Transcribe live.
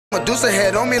Medusa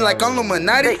head on me like I'm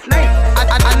Illuminati.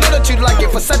 I know that you like it.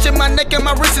 Versace, my neck and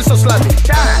my wrist is so sloppy.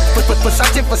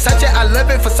 Versace, I love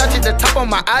it. Versace, the top of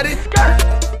my Audi.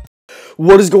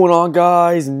 What is going on,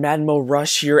 guys? Madden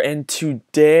Rush here, and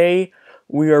today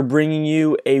we are bringing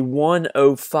you a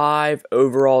 105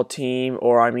 overall team,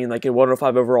 or I mean like a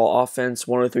 105 overall offense,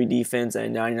 103 defense,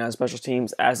 and 99 special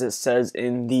teams, as it says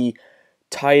in the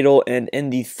title and in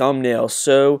the thumbnail.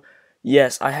 So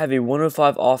yes, I have a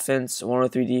 105 offense,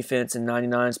 103 defense, and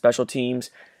 99 special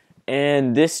teams,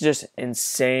 and this is just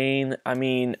insane. I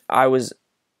mean,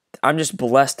 I'm just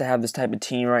blessed to have this type of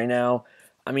team right now.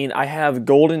 I mean, I have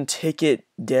golden ticket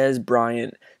Dez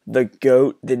Bryant, the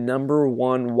GOAT, the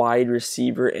 #1 wide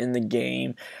receiver in the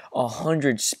game,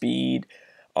 100 speed,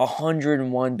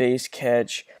 101 base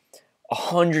catch,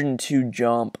 102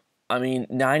 jump. I mean,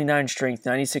 99 strength,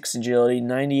 96 agility,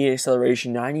 98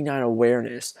 acceleration, 99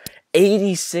 awareness,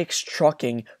 86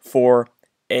 trucking for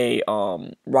a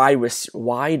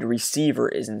wide receiver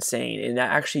is insane, and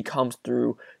that actually comes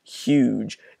through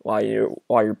huge while you're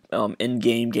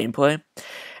in-game gameplay.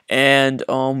 And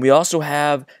we also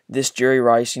have this Jerry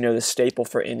Rice, you know, the staple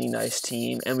for any nice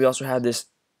team, and we also have this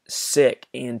sick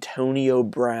Antonio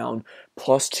Brown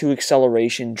 +2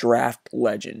 acceleration draft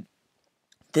legend.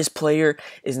 This player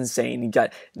is insane. He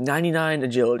got 99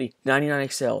 agility, 99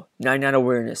 excel, 99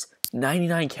 awareness,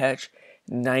 99 catch,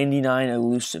 99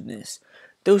 elusiveness.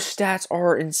 Those stats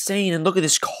are insane, and look at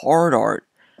this card art.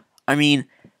 I mean,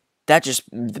 that just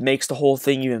makes the whole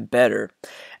thing even better.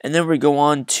 And then we go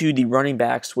on to the running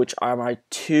backs, which are my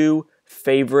two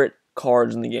favorite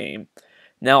cards in the game.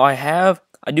 Now, I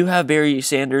do have Barry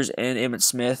Sanders and Emmitt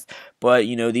Smith, but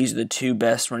you know, these are the two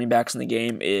best running backs in the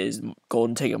game, is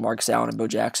golden ticket Marcus Allen and Bo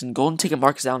Jackson. Golden ticket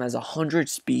Marcus Allen has 100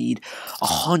 speed,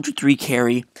 103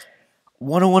 carry,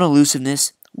 101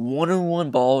 elusiveness,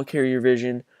 101 ball carrier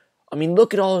vision. I mean,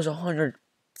 look at all those 100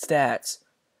 stats.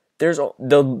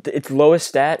 Its lowest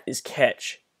stat is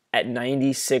catch at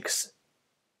 96.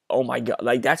 Oh my god,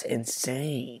 like that's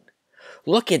insane.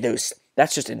 Look at those.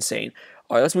 That's just insane.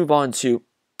 All right, let's move on to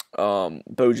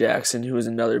Bo Jackson, who is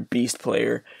another beast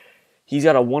player. He's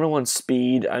got a 101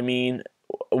 speed. I mean,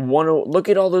 look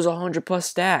at all those 100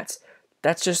 plus stats.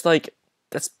 That's just like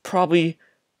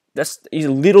he's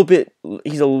a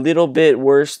little bit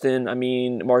worse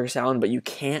than Marcus Allen, but you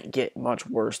can't get much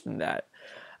worse than that.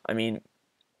 I mean,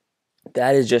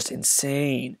 that is just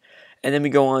insane. And then we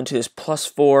go on to this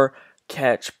 +4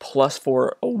 catch,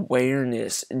 +4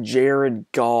 awareness, Jared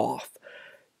Goff.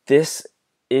 This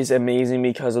is amazing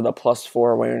because of the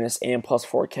 +4 awareness and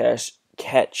 +4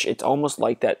 catch. It's almost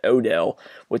like that Odell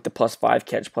with the +5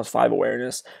 catch, +5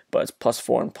 awareness, but it's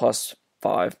 +4 and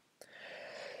 +5.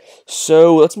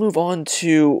 So let's move on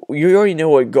to, you already know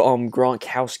what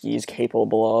Gronkowski is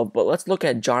capable of, but let's look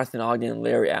at Jonathan Ogden and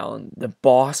Larry Allen, the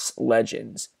boss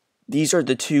legends. These are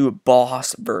the two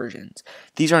boss versions.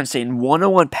 These are insane.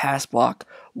 101 pass block,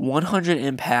 100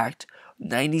 impact,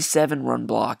 97 run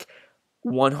block,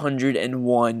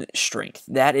 101 strength.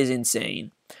 That is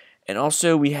insane. And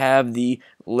also we have the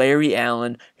Larry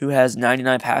Allen, who has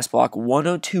 99 pass block,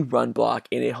 102 run block,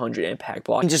 and 100 impact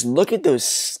block. And just look at those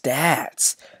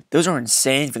stats. Those are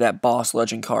insane for that boss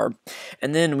legend card.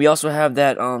 And then we also have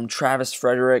that Travis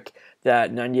Frederick,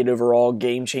 that 98 overall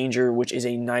game changer, which is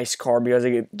a nice card because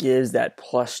it gives that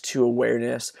 +2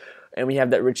 awareness. And we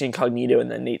have that Rich Incognito and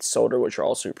then Nate Solder, which are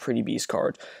also pretty beast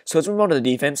cards. So let's move on to the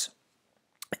defense.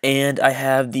 And I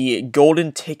have the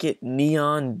golden ticket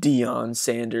Neon Deion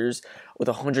Sanders with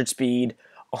 100 speed,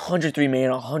 103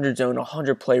 man, 100 zone,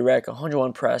 100 play rec,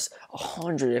 101 press,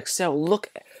 100 excel.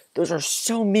 Look, those are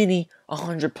so many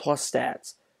 100 plus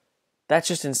stats. That's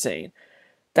just insane.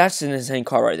 That's an insane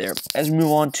card right there. As we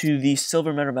move on to the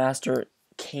Silver Medal Master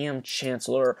Cam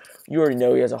Chancellor, you already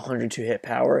know he has 102 hit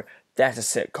power. That's a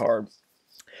sick card.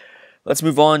 Let's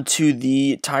move on to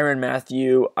the Tyrann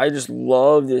Mathieu. I just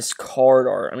love this card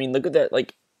art. I mean, look at that.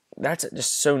 Like, that's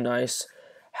just so nice.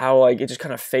 How like it just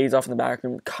kind of fades off in the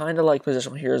background, kind of like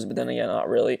positional heroes, but then again, not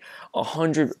really.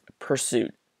 100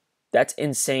 pursuit. That's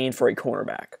insane for a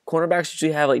cornerback. Cornerbacks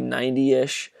usually have like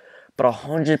 90-ish, but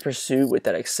 100 pursuit with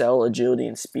that excel, agility,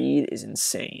 and speed is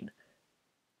insane.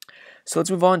 So let's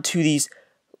move on to these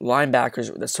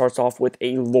linebackers. That starts off with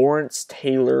a Lawrence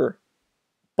Taylor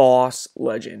boss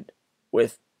legend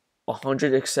with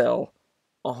 100 excel,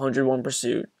 101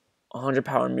 pursuit, 100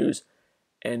 power moves,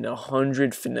 and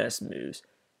 100 finesse moves.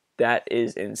 That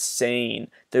is insane.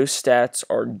 Those stats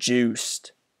are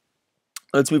juiced.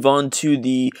 Let's move on to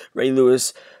the Ray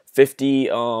Lewis 50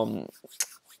 Super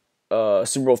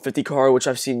Bowl 50 card, which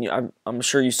I've seen. I'm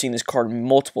sure you've seen this card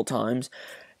multiple times.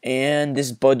 And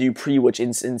this Bud Dupree, which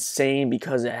is insane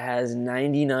because it has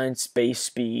 99 space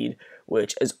speed,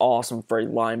 which is awesome for a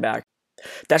linebacker.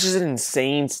 That's just an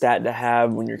insane stat to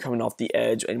have when you're coming off the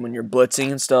edge and when you're blitzing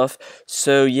and stuff.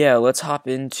 So yeah, let's hop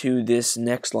into this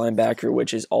next linebacker,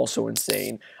 which is also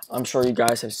insane. I'm sure you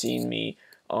guys have seen me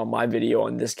on my video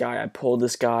on this guy. I pulled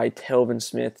this guy, Telvin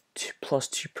Smith,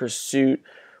 +2 pursuit,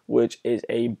 which is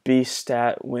a beast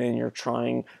stat when you're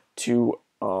trying to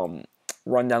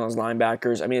run down those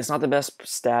linebackers. I mean, it's not the best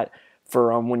stat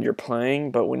for when you're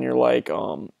playing, but when you're like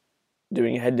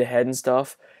doing head-to-head and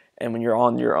stuff, and when you're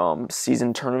on your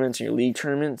season tournaments, your league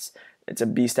tournaments, it's a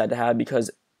beast stat to have because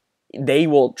they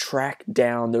will track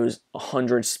down those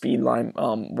 100 speed line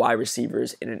wide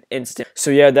receivers in an instant. So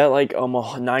yeah, that like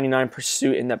 99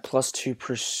 pursuit and that +2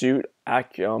 pursuit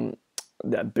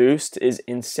that boost is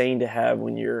insane to have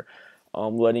when you're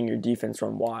letting your defense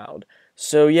run wild.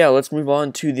 So yeah, let's move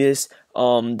on to this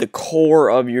the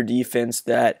core of your defense,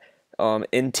 that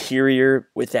interior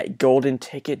with that golden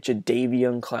ticket,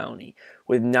 Jadeveon Clowney,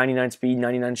 with 99 speed,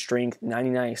 99 strength,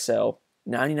 99 excel,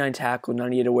 99 tackle,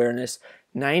 98 awareness,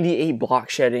 98 block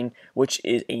shedding, which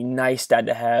is a nice stat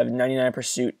to have, 99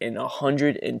 pursuit, and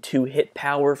 102 hit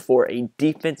power for a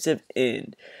defensive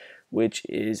end, which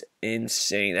is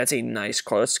insane. That's a nice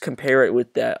card. Let's compare it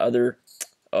with that other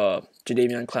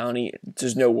Jadeveon Clowney.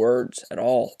 There's no words at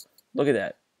all. Look at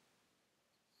that.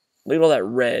 Look at all that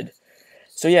red.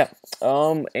 So yeah,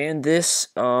 and this,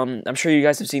 I'm sure you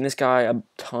guys have seen this guy a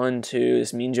ton too,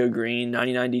 this Mean Joe Green,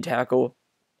 99 D tackle.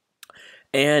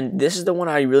 And this is the one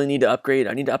I really need to upgrade.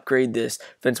 I need to upgrade this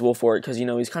Invincible for it because, you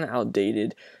know, he's kind of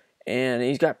outdated. And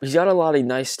he's got a lot of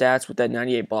nice stats with that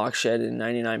 98 block shed and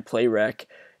 99 play rec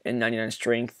and 99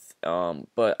 strength.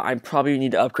 But I probably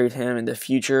need to upgrade him in the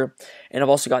future. And I've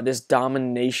also got this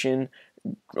Domination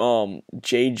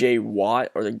J.J.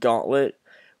 Watt, or the Gauntlet,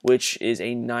 which is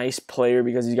a nice player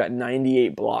because he's got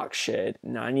 98 block shed,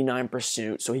 99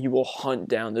 pursuit, so he will hunt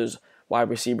down those wide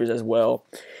receivers as well.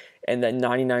 And that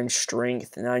 99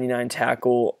 strength, 99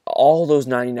 tackle, all those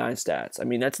 99 stats. I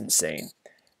mean, that's insane.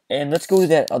 And let's go to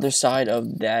that other side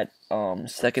of that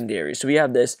secondary. So we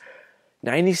have this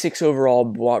 96 overall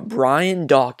Brian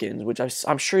Dawkins, which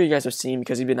I'm sure you guys have seen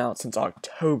because he's been out since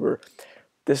October.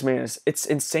 This man it's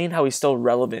insane how he's still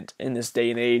relevant in this day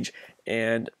and age,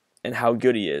 and how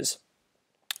good he is.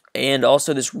 And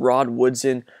also this Rod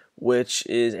Woodson, which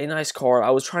is a nice card. I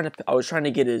was trying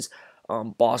to get his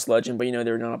Boss Legend, but you know,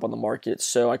 they were not up on the market,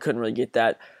 so I couldn't really get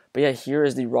that. But yeah, here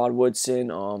is the Rod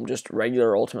Woodson, just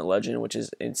regular Ultimate Legend, which is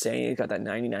insane. He's got that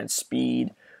 99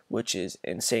 speed, which is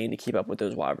insane to keep up with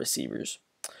those wide receivers.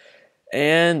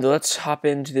 And let's hop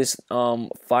into this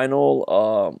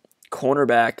final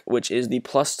cornerback, which is the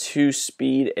 +2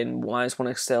 speed and -1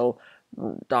 excel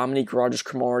Dominique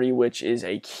Rodgers-Cromartie, which is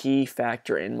a key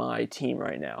factor in my team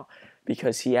right now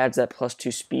because he adds that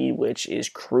 +2 speed, which is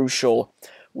crucial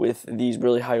with these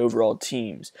really high overall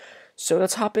teams. So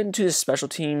let's hop into the special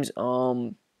teams.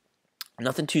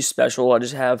 Nothing too special. I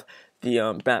just have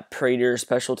the Matt Prater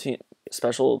special team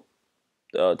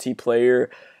player,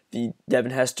 the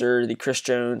Devin Hester, the Chris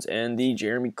Jones, and the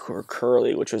Jeremy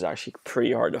Curley, which was actually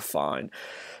pretty hard to find.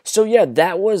 So yeah,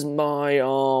 that was my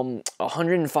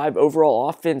 105 overall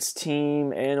offense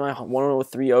team and my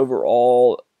 103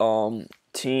 overall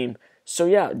team. So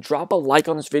yeah, drop a like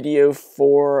on this video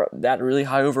for that really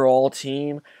high overall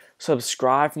team.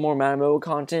 Subscribe for more Madden Mobile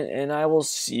content, and I will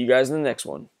see you guys in the next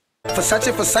one.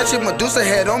 Versace, Medusa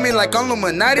head on me like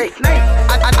Illuminati.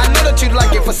 I know that you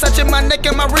like it. Versace, my neck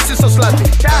and my wrist is so sloppy.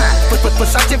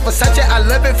 Versace, I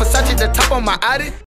love it. Versace, the top on my Audi.